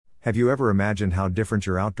Have you ever imagined how different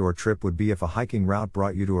your outdoor trip would be if a hiking route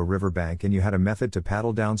brought you to a riverbank and you had a method to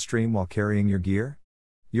paddle downstream while carrying your gear?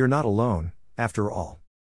 You're not alone, after all.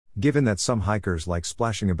 Given that some hikers like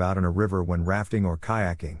splashing about in a river when rafting or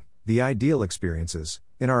kayaking, the ideal experiences,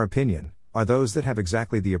 in our opinion, are those that have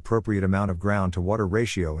exactly the appropriate amount of ground-to-water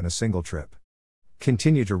ratio in a single trip.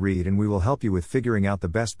 Continue to read and we will help you with figuring out the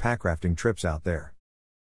best packrafting trips out there.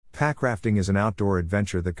 Packrafting is an outdoor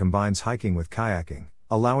adventure that combines hiking with kayaking,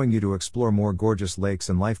 allowing you to explore more gorgeous lakes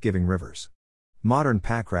and life-giving rivers. Modern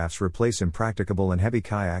packrafts replace impracticable and heavy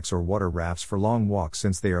kayaks or water rafts for long walks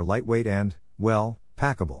since they are lightweight and, well,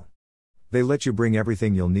 packable. They let you bring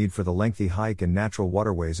everything you'll need for the lengthy hike and natural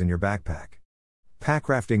waterways in your backpack.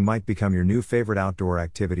 Packrafting might become your new favorite outdoor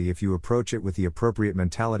activity if you approach it with the appropriate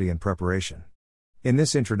mentality and preparation. In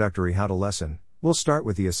this introductory how-to lesson, we'll start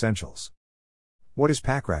with the essentials. What is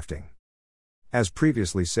packrafting? As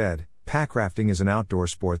previously said, packrafting is an outdoor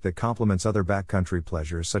sport that complements other backcountry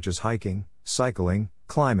pleasures such as hiking, cycling,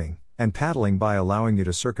 climbing, and paddling by allowing you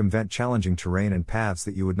to circumvent challenging terrain and paths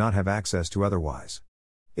that you would not have access to otherwise.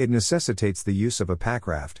 It necessitates the use of a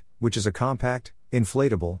packraft, which is a compact,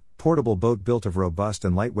 inflatable, portable boat built of robust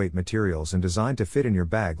and lightweight materials and designed to fit in your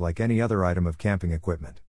bag like any other item of camping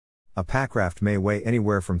equipment. A packraft may weigh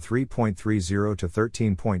anywhere from 3.30 to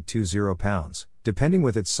 13.20 pounds, depending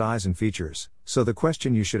with its size and features, so the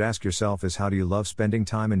question you should ask yourself is, how do you love spending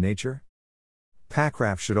time in nature?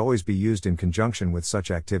 Packraft should always be used in conjunction with such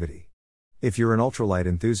activity. If you're an ultralight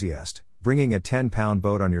enthusiast, bringing a 10-pound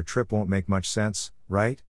boat on your trip won't make much sense,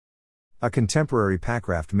 right? A contemporary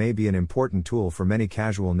packraft may be an important tool for many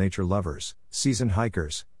casual nature lovers, seasoned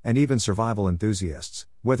hikers, and even survival enthusiasts,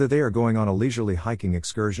 whether they are going on a leisurely hiking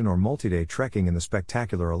excursion or multi-day trekking in the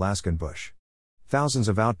spectacular Alaskan bush. Thousands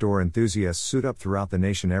of outdoor enthusiasts suit up throughout the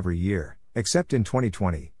nation every year, except in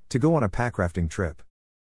 2020, to go on a packrafting trip.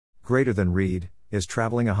 Greater than read, is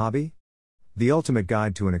traveling a hobby? The ultimate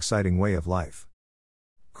guide to an exciting way of life.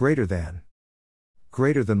 Greater than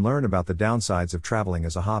learn about the downsides of traveling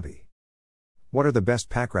as a hobby. What are the best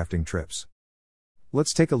packrafting trips?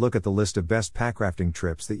 Let's take a look at the list of best packrafting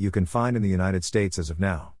trips that you can find in the United States as of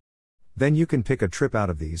now. Then you can pick a trip out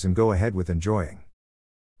of these and go ahead with enjoying.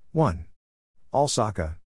 1.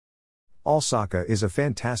 Alsaca. Alsaca is a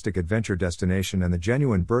fantastic adventure destination and the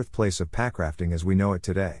genuine birthplace of packrafting as we know it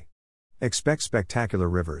today. Expect spectacular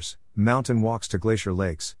rivers, mountain walks to glacier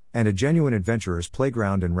lakes, and a genuine adventurer's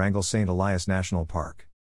playground in Wrangell St. Elias National Park.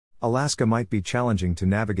 Alaska might be challenging to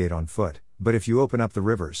navigate on foot, but if you open up the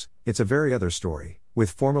rivers, it's a very other story,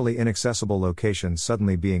 with formerly inaccessible locations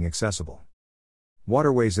suddenly being accessible.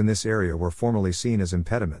 Waterways in this area were formerly seen as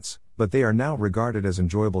impediments, but they are now regarded as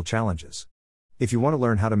enjoyable challenges. If you want to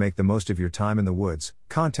learn how to make the most of your time in the woods,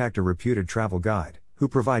 contact a reputed travel guide, who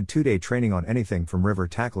provide 2-day training on anything from river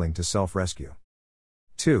tackling to self-rescue.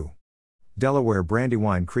 2. Delaware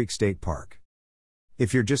Brandywine Creek State Park.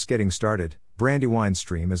 If you're just getting started, Brandywine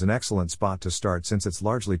Stream is an excellent spot to start since it's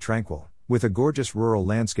largely tranquil, with a gorgeous rural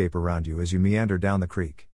landscape around you as you meander down the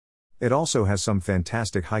creek. It also has some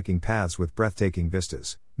fantastic hiking paths with breathtaking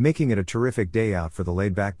vistas, making it a terrific day out for the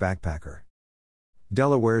laid-back backpacker.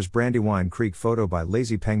 Delaware's Brandywine Creek. Photo by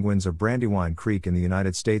Lazy Penguins of Brandywine Creek in the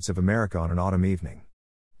United States of America on an autumn evening.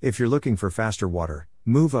 If you're looking for faster water,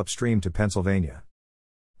 move upstream to Pennsylvania.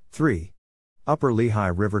 3. Upper Lehigh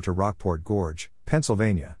River to Rockport Gorge,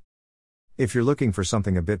 Pennsylvania. If you're looking for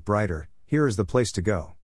something a bit brighter, here is the place to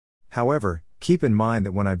go. However, keep in mind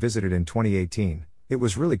that when I visited in 2018, it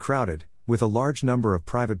was really crowded, with a large number of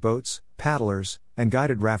private boats, paddlers, and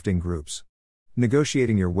guided rafting groups.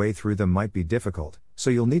 Negotiating your way through them might be difficult, so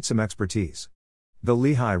you'll need some expertise. The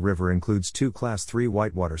Lehigh River includes 2 Class 3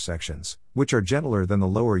 whitewater sections, which are gentler than the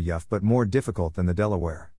lower Yuff but more difficult than the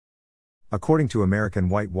Delaware. According to American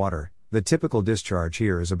Whitewater, the typical discharge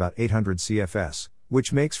here is about 800 CFS,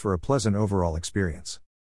 which makes for a pleasant overall experience.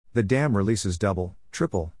 The dam releases double,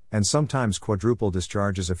 triple, and sometimes quadruple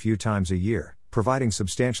discharges a few times a year, providing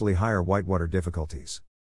substantially higher whitewater difficulties.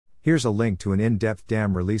 Here's a link to an in-depth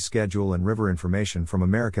dam release schedule and river information from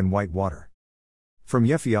American Whitewater. From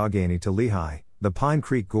Youghiogheny to Lehigh, the Pine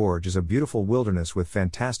Creek Gorge is a beautiful wilderness with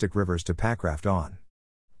fantastic rivers to packraft on.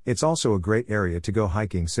 It's also a great area to go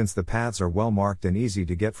hiking since the paths are well marked and easy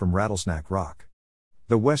to get from Rattlesnake Rock.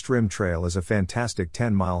 The West Rim Trail is a fantastic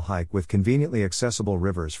 10-mile hike with conveniently accessible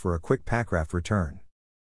rivers for a quick packraft return.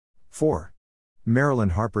 4.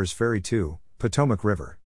 Maryland Harper's Ferry 2, Potomac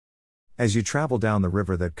River. As you travel down the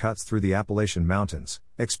river that cuts through the Appalachian Mountains,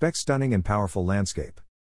 expect stunning and powerful landscape.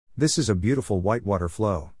 This is a beautiful whitewater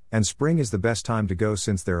flow, and spring is the best time to go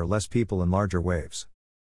since there are less people and larger waves.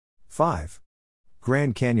 5.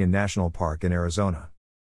 Grand Canyon National Park in Arizona.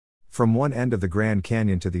 From one end of the Grand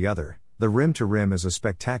Canyon to the other, the rim to rim is a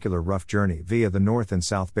spectacular rough journey via the North and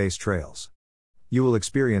South Base trails. You will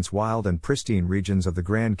experience wild and pristine regions of the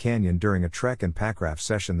Grand Canyon during a trek and packraft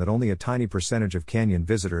session that only a tiny percentage of canyon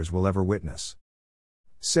visitors will ever witness.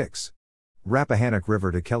 6. Rappahannock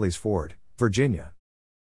River to Kelly's Ford, Virginia.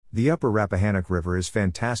 The upper Rappahannock River is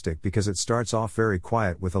fantastic because it starts off very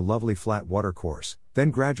quiet with a lovely flat watercourse,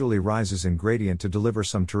 then gradually rises in gradient to deliver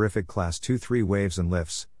some terrific Class 2-3 waves and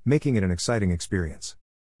lifts, making it an exciting experience.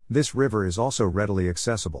 This river is also readily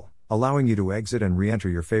accessible, allowing you to exit and re-enter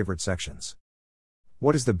your favorite sections.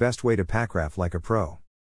 What is the best way to packraft like a pro?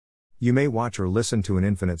 You may watch or listen to an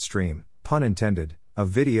infinite stream, pun intended, of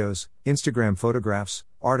videos, Instagram photographs,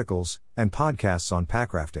 articles, and podcasts on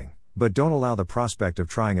packrafting, but don't allow the prospect of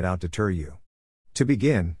trying it out deter you. To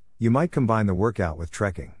begin, you might combine the workout with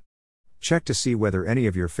trekking. Check to see whether any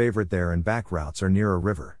of your favorite there and back routes are near a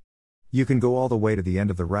river. You can go all the way to the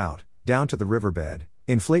end of the route, down to the riverbed,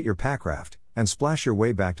 inflate your packraft, and splash your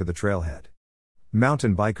way back to the trailhead.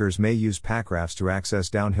 Mountain bikers may use packrafts to access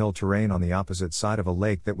downhill terrain on the opposite side of a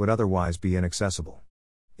lake that would otherwise be inaccessible.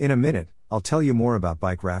 In a minute, I'll tell you more about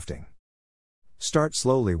bike rafting. Start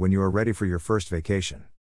slowly when you are ready for your first vacation.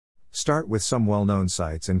 Start with some well-known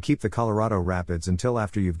sites and keep the Colorado Rapids until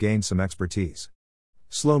after you've gained some expertise.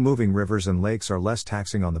 Slow-moving rivers and lakes are less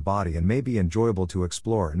taxing on the body and may be enjoyable to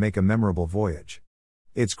explore and make a memorable voyage.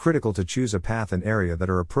 It's critical to choose a path and area that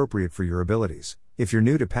are appropriate for your abilities. If you're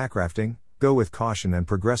new to packrafting, go with caution and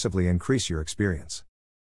progressively increase your experience.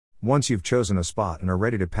 Once you've chosen a spot and are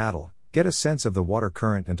ready to paddle, get a sense of the water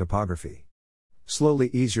current and topography. Slowly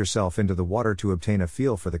ease yourself into the water to obtain a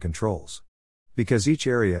feel for the controls. Because each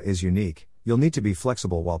area is unique, you'll need to be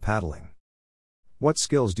flexible while paddling. What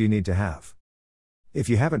skills do you need to have? If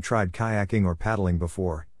you haven't tried kayaking or paddling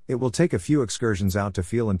before, it will take a few excursions out to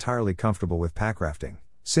feel entirely comfortable with packrafting,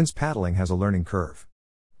 since paddling has a learning curve.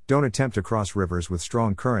 Don't attempt to cross rivers with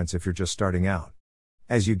strong currents if you're just starting out.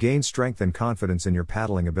 As you gain strength and confidence in your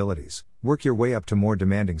paddling abilities, work your way up to more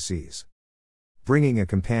demanding seas. Bringing a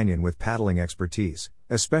companion with paddling expertise,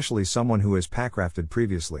 especially someone who has packrafted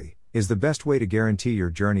previously, is the best way to guarantee your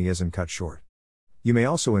journey isn't cut short. You may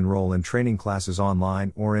also enroll in training classes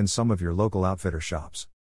online or in some of your local outfitter shops.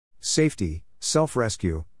 Safety,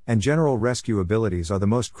 self-rescue, and general rescue abilities are the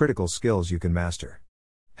most critical skills you can master.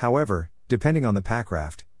 However, depending on the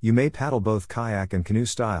packraft, you may paddle both kayak and canoe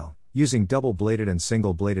style, using double-bladed and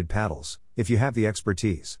single-bladed paddles, if you have the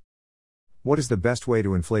expertise. What is the best way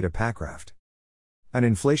to inflate a packraft? An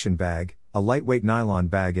inflation bag, a lightweight nylon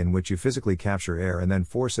bag in which you physically capture air and then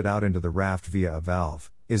force it out into the raft via a valve,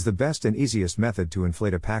 is the best and easiest method to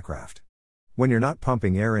inflate a packraft. When you're not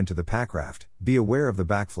pumping air into the packraft, be aware of the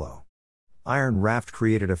backflow. Iron Raft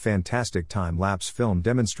created a fantastic time-lapse film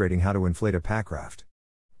demonstrating how to inflate a packraft.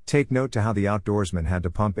 Take note to how the outdoorsman had to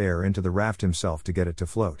pump air into the raft himself to get it to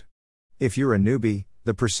float. If you're a newbie,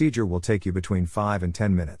 the procedure will take you between 5 and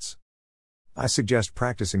 10 minutes. I suggest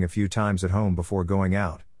practicing a few times at home before going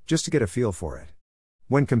out, just to get a feel for it.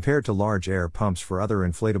 When compared to large air pumps for other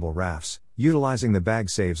inflatable rafts, utilizing the bag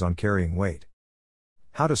saves on carrying weight.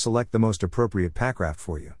 How to select the most appropriate packraft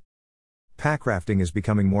for you. Packrafting is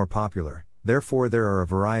becoming more popular, therefore there are a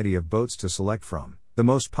variety of boats to select from, the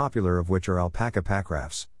most popular of which are alpaca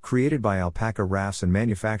packrafts, created by Alpaca Rafts and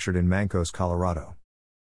manufactured in Mancos, Colorado.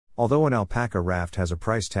 Although an alpaca raft has a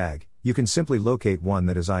price tag, you can simply locate one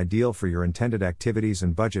that is ideal for your intended activities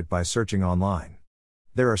and budget by searching online.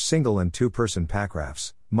 There are single and two-person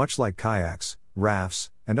packrafts, much like kayaks, rafts,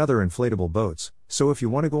 and other inflatable boats, so if you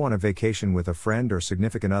want to go on a vacation with a friend or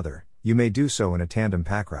significant other, you may do so in a tandem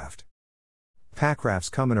packraft.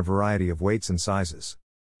 Packrafts come in a variety of weights and sizes.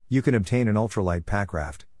 You can obtain an ultralight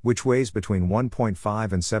packraft, which weighs between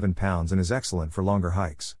 1.5 and 7 pounds and is excellent for longer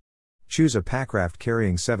hikes. Choose a packraft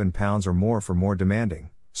carrying 7 pounds or more for more demanding,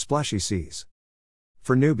 splashy seas.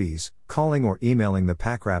 For newbies, calling or emailing the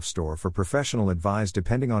packraft store for professional advice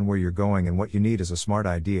depending on where you're going and what you need is a smart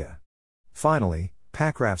idea. Finally,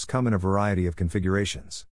 packrafts come in a variety of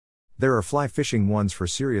configurations. There are fly fishing ones for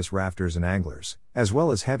serious rafters and anglers, as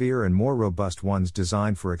well as heavier and more robust ones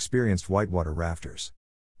designed for experienced whitewater rafters.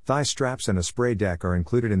 Thigh straps and a spray deck are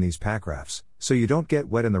included in these packrafts, so you don't get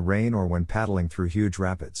wet in the rain or when paddling through huge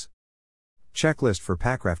rapids. Checklist for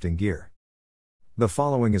packrafting gear. The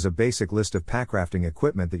following is a basic list of packrafting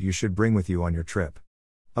equipment that you should bring with you on your trip.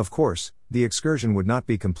 Of course, the excursion would not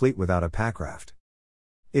be complete without a packraft.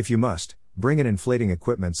 If you must, bring in inflating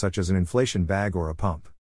equipment such as an inflation bag or a pump.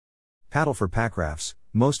 Paddle for packrafts.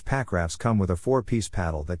 Most packrafts come with a 4-piece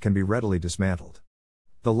paddle that can be readily dismantled.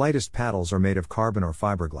 The lightest paddles are made of carbon or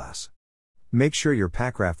fiberglass. Make sure your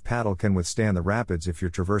Packraft paddle can withstand the rapids if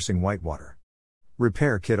you're traversing whitewater.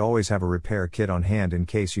 Repair kit: always have a repair kit on hand in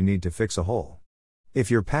case you need to fix a hole.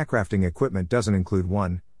 If your packrafting equipment doesn't include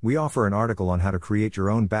one, we offer an article on how to create your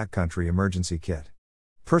own backcountry emergency kit.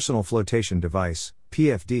 Personal flotation device,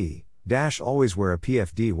 PFD, always wear a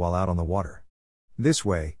PFD while out on the water. This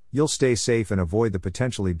way, you'll stay safe and avoid the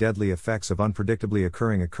potentially deadly effects of unpredictably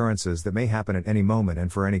occurring occurrences that may happen at any moment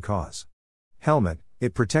and for any cause. Helmet: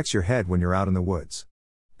 it protects your head when you're out in the woods.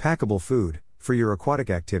 Packable food: for your aquatic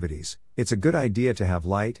activities, it's a good idea to have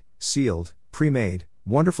light, sealed, pre-made,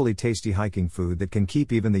 wonderfully tasty hiking food that can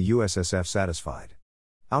keep even the USSF satisfied.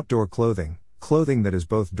 Outdoor clothing: clothing that is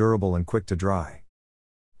both durable and quick to dry.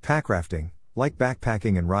 Packrafting, like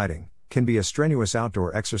backpacking and riding, can be a strenuous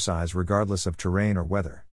outdoor exercise regardless of terrain or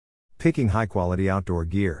weather. Picking high-quality outdoor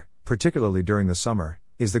gear, particularly during the summer,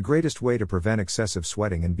 is the greatest way to prevent excessive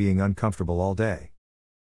sweating and being uncomfortable all day.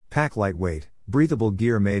 Pack lightweight, breathable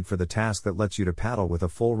gear made for the task that lets you to paddle with a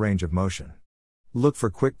full range of motion. Look for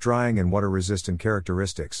quick drying and water-resistant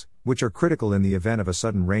characteristics, which are critical in the event of a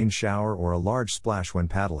sudden rain shower or a large splash when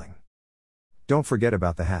paddling. Don't forget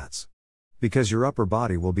about the hats. Because your upper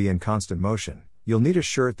body will be in constant motion, you'll need a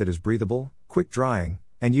shirt that is breathable, quick drying,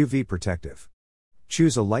 and UV protective.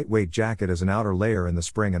 Choose a lightweight jacket as an outer layer in the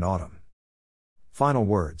spring and autumn. Final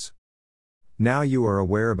words. Now you are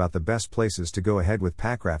aware about the best places to go ahead with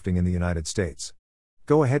packrafting in the United States.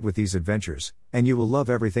 Go ahead with these adventures, and you will love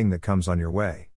everything that comes on your way.